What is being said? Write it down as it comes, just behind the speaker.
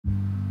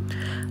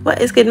What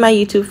is good, my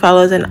YouTube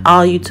followers and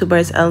all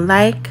YouTubers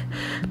alike?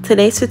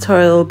 Today's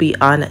tutorial will be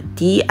on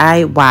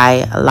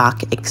DIY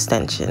lock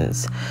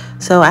extensions.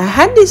 So I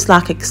had these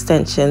lock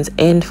extensions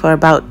in for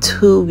about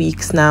 2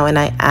 weeks now, and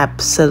I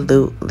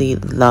absolutely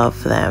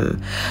love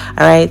them.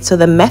 All right, so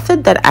the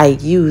method that I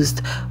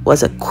used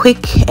was a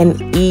quick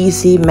and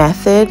easy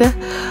method.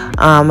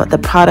 The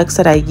products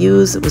that I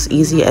used was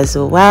easy as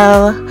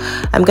well.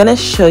 I'm gonna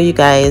show you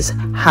guys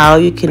how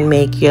you can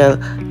make your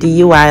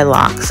DIY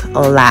locks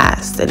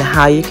last and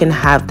how you can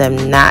have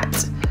them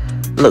not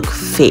look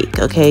fake.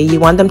 Okay, you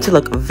want them to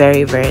look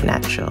very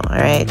natural. All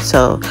right,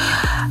 so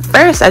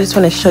first I just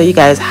want to show you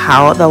guys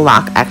how the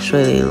lock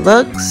actually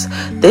looks.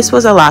 This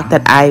was a lock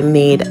that I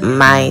made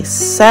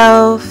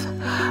myself,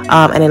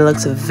 and it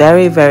looks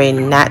very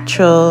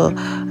natural.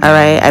 All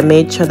right, I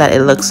made sure that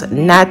it looks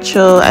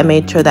natural. I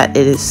made sure that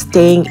it is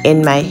staying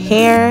in my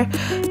hair,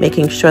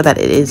 making sure that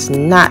it is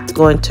not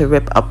going to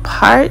rip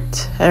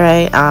apart. All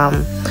right,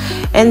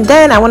 and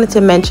then I wanted to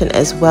mention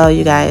as well,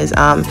 you guys,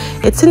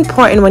 it's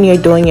important when you're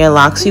doing your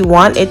locks, you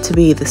want it to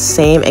be the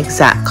same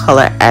exact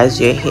color as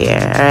your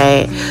hair. All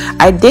right,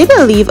 I did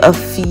leave a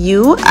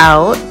few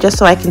out just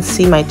so I can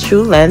see my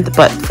true length,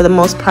 but for the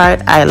most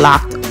part I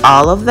locked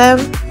all of them.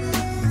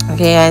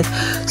 Okay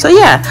guys, so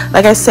yeah,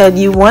 like I said,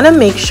 you want to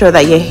make sure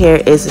that your hair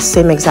is the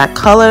same exact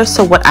color.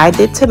 So what I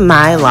did to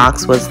my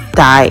locks was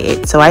dye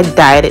it. So I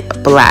dyed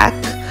it black.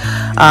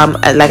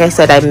 Like I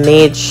said, I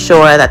made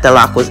sure that the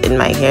lock was in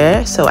my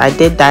hair, so I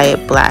did dye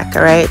it black.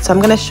 All right, so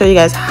I'm gonna show you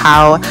guys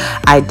how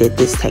I did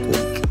this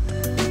technique.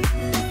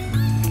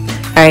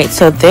 All right,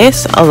 so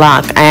this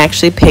lock I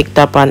actually picked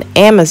up on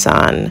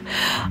Amazon.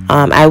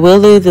 I will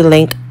leave the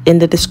link in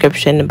the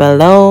description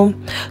below.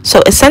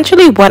 So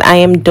essentially what I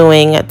am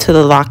doing to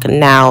the lock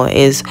now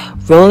is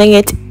rolling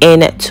it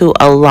into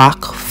a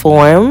lock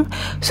form.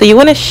 So you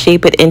want to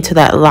shape it into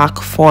that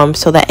lock form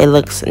so that it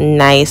looks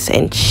nice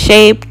and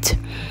shaped.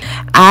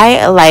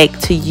 I like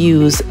to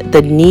use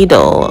the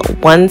needle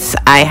once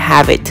I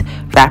have it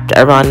wrapped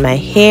around my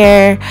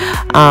hair.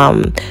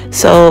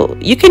 So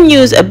you can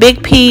use a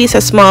big piece,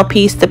 a small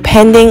piece,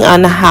 depending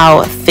on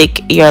how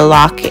thick your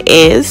lock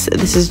is.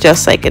 This is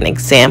just like an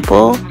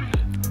example.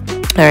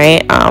 All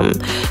right,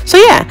 so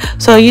yeah,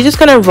 so you're just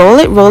gonna roll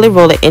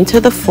it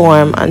into the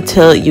form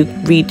until you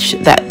reach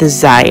that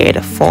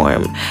desired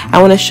form.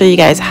 I want to show you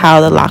guys how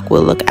the lock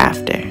will look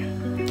after.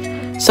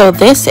 So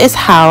this is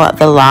how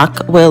the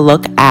lock will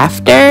look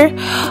after.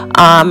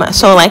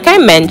 So like I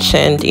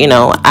mentioned, you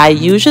know, I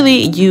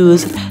usually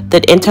use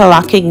the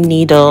interlocking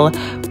needle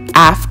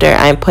after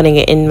I'm putting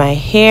it in my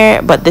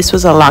hair, but this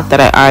was a lock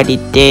that I already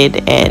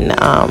did, and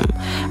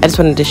I just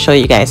wanted to show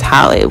you guys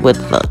how it would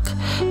look.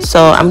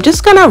 So I'm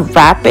just gonna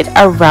wrap it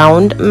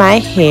around my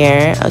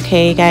hair.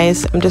 Okay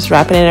guys, I'm just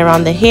wrapping it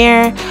around the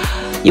hair.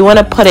 You want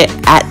to put it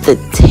at the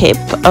tip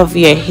of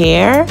your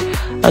hair.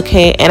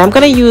 Okay, and I'm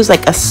gonna use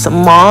like a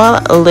small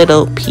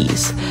little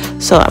piece.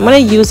 So I'm gonna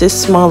use this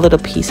small little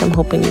piece. I'm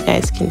hoping you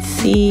guys can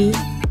see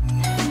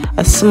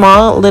a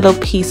small little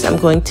piece. I'm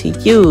going to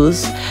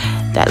use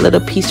that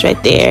little piece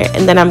right there,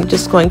 and then I'm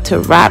just going to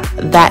wrap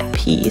that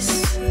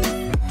piece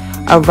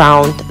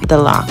around the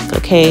lock.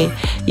 Okay,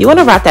 you want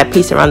to wrap that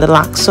piece around the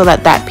lock so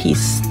that that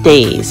piece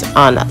stays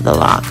on the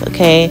lock,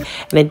 okay,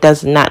 and it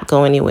does not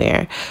go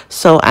anywhere.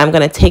 So I'm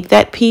going to take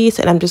that piece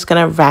and I'm just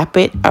going to wrap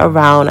it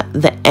around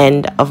the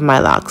end of my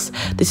locks.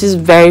 This is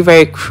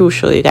very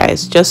crucial, you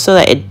guys, just so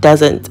that it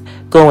doesn't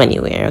go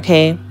anywhere.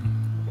 Okay,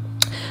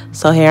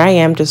 so here I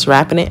am just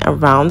wrapping it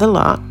around the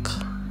lock,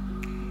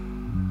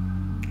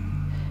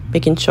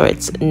 making sure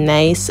it's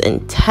nice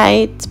and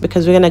tight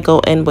because we're going to go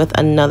in with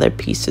another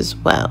piece as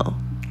well.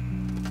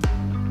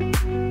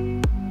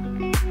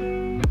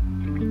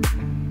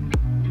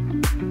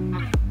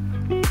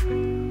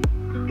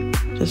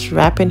 Just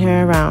wrapping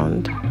her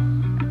around,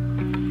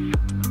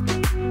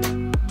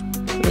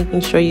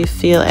 making sure you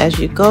feel as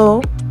you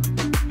go.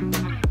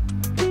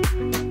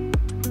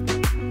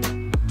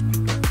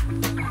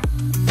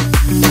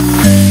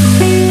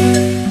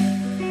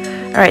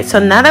 All right, so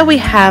now that we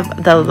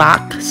have the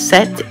lock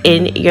set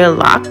in your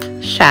lock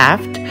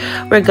shaft,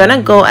 we're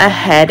gonna go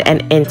ahead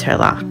and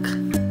interlock.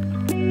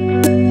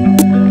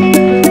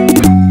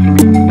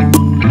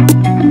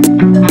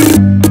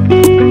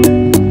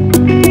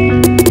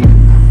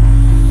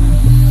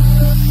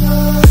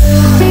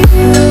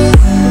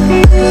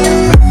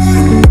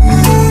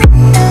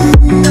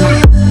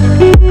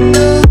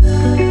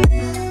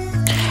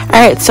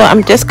 All right, so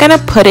I'm just gonna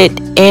put it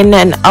in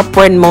an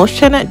upward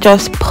motion,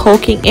 just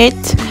poking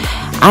it.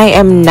 I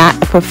am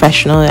not a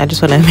professional, I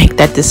just want to make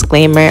that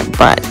disclaimer,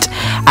 but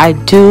I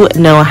do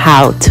know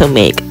how to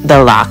make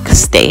the lock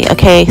stay.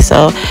 Okay,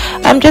 so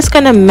I'm just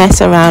gonna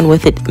mess around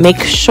with it.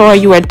 Make sure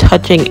you are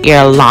touching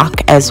your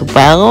lock as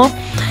well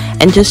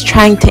and just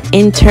trying to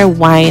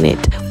intertwine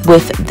it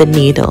with the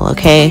needle.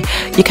 Okay,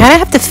 you kind of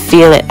have to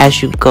feel it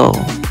as you go,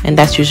 and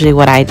that's usually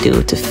what I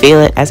do, to feel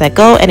it as I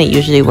go, and it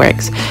usually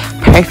works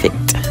perfect.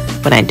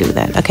 when I do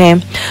that.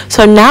 Okay,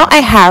 so now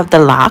I have the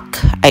lock.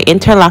 I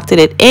interlocked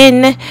it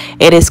in.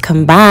 It is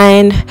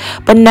combined,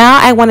 but now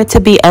I want it to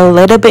be a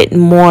little bit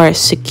more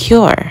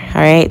secure.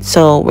 All right,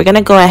 so we're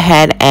gonna go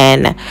ahead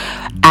and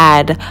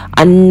add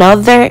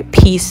another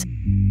piece.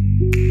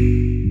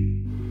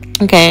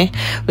 Okay,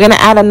 we're gonna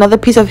add another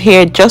piece of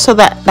hair just so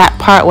that that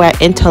part where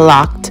I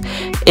interlocked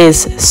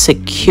is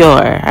secure.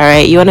 All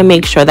right, you want to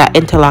make sure that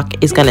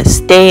interlock is gonna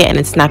stay and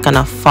it's not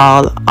gonna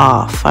fall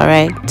off. All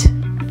right.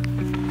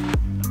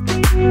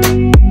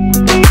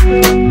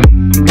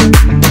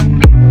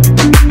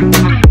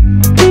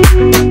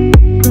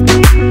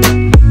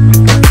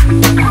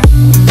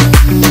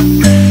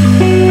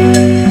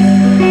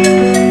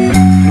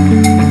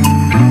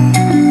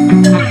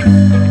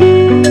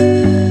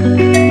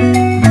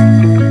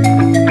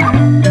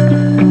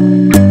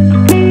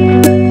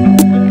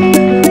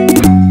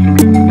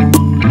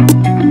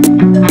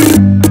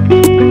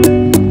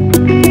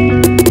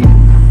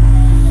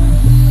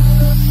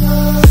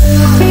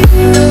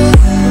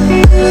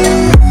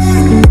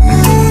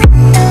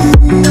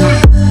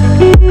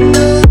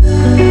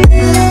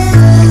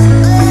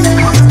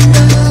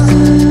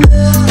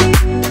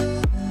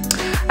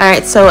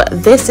 Alright, so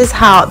this is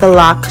how the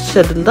lock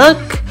should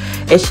look.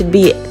 It should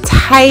be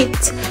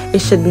tight. It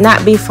should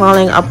not be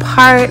falling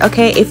apart.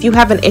 Okay, if you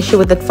have an issue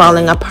with it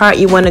falling apart,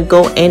 you want to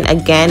go in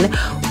again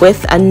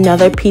with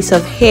another piece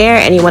of hair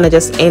and you want to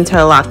just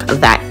interlock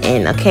that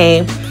in.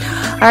 Okay,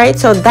 alright,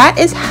 so that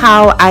is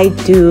how I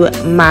do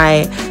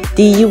my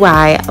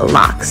DIY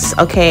locks.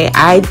 Okay,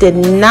 I did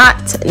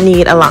not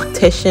need a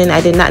loctician. I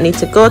did not need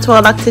to go to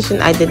a loctician.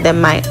 I did them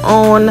my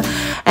own,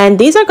 and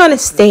these are going to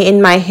stay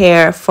in my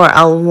hair for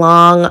a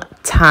long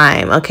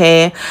time.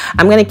 Okay,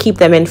 I'm going to keep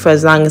them in for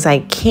as long as I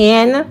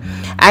can.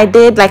 I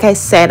did, like I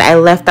said, I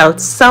left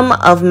out some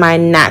of my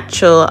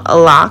natural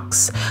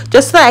locks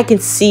just so that I can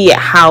see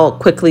how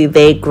quickly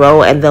they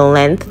grow and the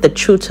length, the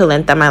true to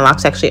length that my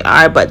locks actually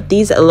are. But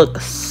these look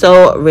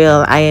so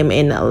real. I am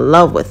in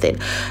love with it.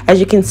 As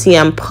you can see,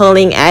 I'm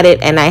pulling at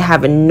it and I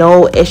have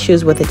no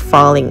issues with it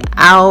falling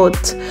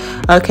out.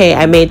 Okay,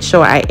 I made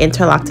sure I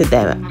interlocked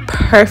them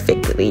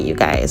perfectly, you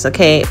guys.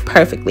 Okay,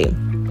 perfectly.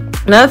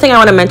 Another thing I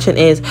want to mention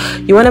is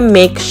you want to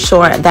make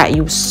sure that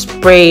you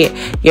spray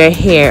your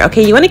hair.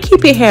 Okay, you want to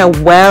keep your hair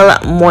well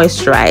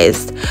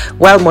moisturized.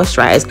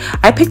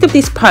 I picked up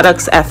these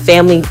products at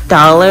Family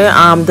Dollar.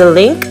 The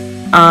link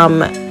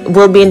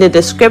will be in the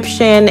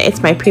description.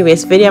 It's my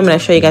previous video. I'm going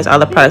to show you guys all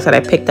the products that I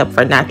picked up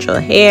for natural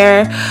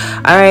hair.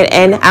 All right,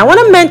 and I want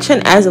to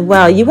mention as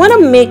well, you want to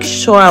make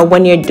sure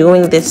when you're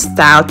doing this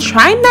style,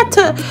 try not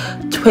to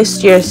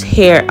twist your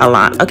hair a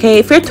lot. Okay,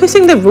 if you're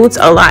twisting the roots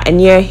a lot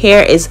and your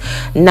hair is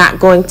not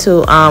going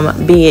to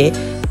be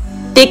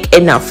thick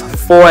enough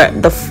for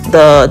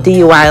the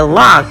DIY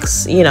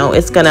locks, you know,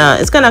 it's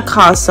gonna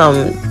cause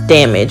some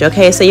damage.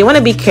 Okay, so you want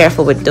to be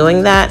careful with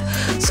doing that.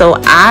 So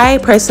I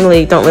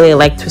personally don't really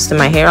like twisting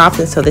my hair off,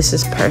 and so this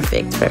is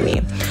perfect for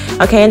me.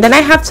 Okay, and then I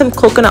have some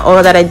coconut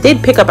oil that I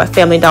did pick up at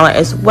Family Dollar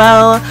as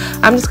well.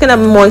 I'm just gonna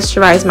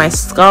moisturize my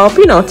scalp,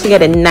 you know, to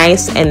get it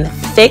nice and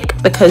thick,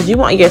 because you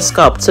want your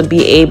scalp to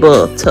be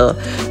able to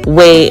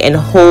weigh and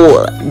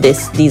hold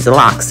these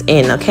locks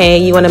in. Okay,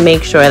 you want to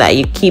make sure that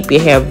you keep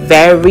your hair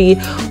very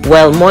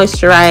well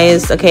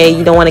moisturized. Okay,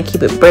 you don't want to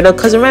keep it brittle,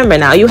 because remember,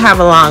 now you have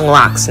long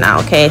locks now.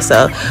 Okay,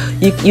 so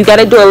you got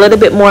to do a little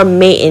bit more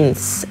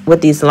maintenance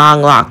with these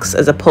long locks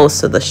as opposed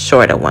to the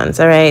shorter ones.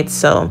 All right,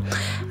 so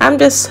I'm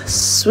just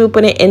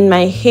swooping it in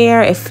my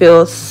hair. It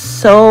feels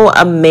so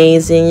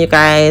amazing, you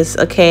guys.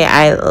 Okay,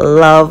 I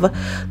love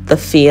the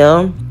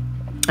feel.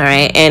 All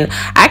right, and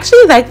I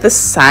actually like the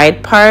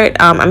side part.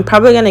 I'm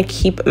probably gonna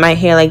keep my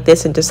hair like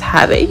this and just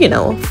have it, you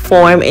know,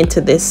 form into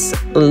this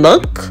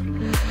look.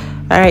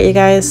 All right, you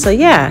guys, so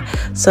yeah,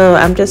 so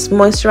I'm just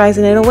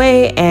moisturizing it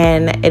away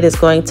and it is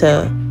going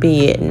to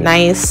be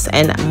nice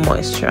and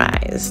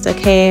moisturized.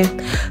 Okay,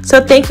 so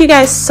thank you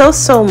guys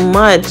so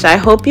much. I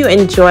hope you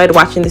enjoyed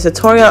watching this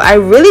tutorial. I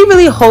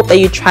really hope that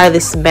you try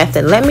this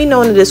method. Let me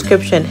know in the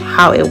description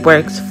how it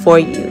works for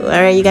you. All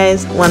right, you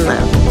guys, one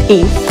love,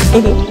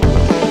 peace.